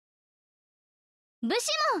武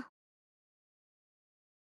士も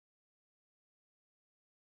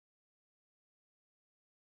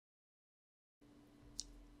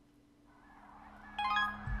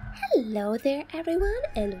Hello there everyone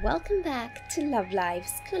and welcome back to Love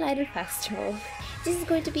Live's Cool Idol Festival. This is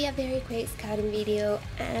going to be a very quick scouting video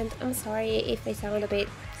and I'm sorry if I sound a bit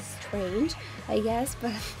strange, I guess,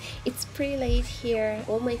 but it's pretty late here,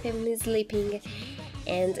 all my family is sleeping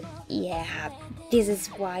and yeah, this is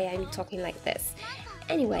why I'm talking like this.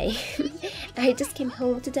 Anyway, I just came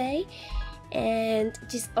home today and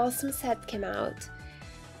this awesome set came out.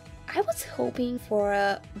 I was hoping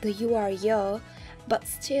for the You Are Yo, but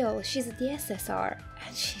still, she's the SSR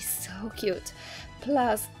and she's so cute.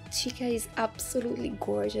 Plus, Chica is absolutely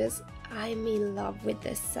gorgeous. I'm in love with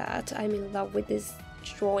this set. I'm in love with these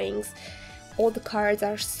drawings. All the cards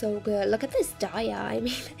are so good. Look at this Daya. I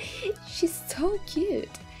mean, she's so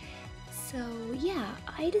cute. So yeah,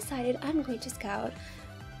 I decided I'm going to scout.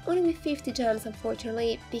 Only with 50 gems,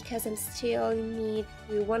 unfortunately, because I'm still in need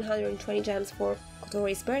with 120 gems for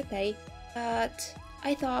Kotori's birthday. But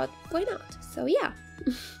I thought, why not? So yeah,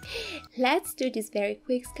 let's do this very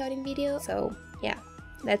quick scouting video. So yeah,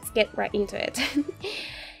 let's get right into it.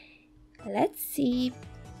 Let's see.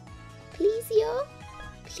 Please, yo,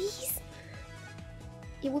 please.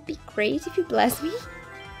 It would be great if you bless me.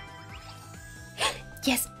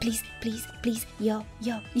 Yes, please, please, please, yo,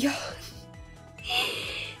 yo, yo.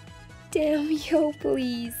 Damn, yo,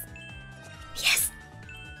 please. Yes,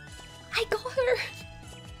 I got her.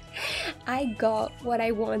 I got what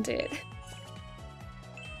I wanted.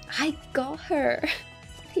 I got her.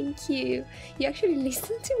 Thank you. You actually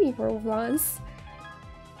listened to me for once.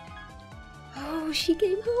 Oh, she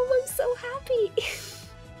came home. I'm so happy.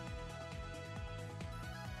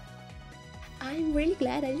 I'm really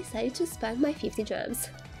glad I decided to spend my 50 gems.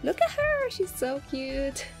 Look at her. She's so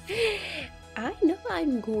cute. I know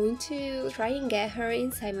I'm going to try and get her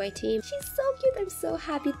inside my team. She's so cute. I'm so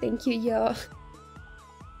happy. Thank you, yo.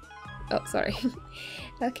 Oh, sorry.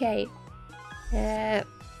 Okay. As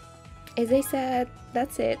I said,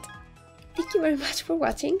 that's it. Thank you very much for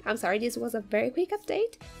watching. I'm sorry this was a very quick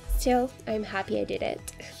update. Still, I'm happy I did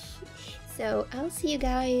it. So I'll see you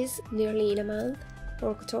guys nearly in a month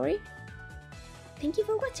for Kotori. Thank you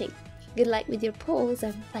for watching. Good luck with your polls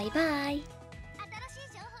and bye bye.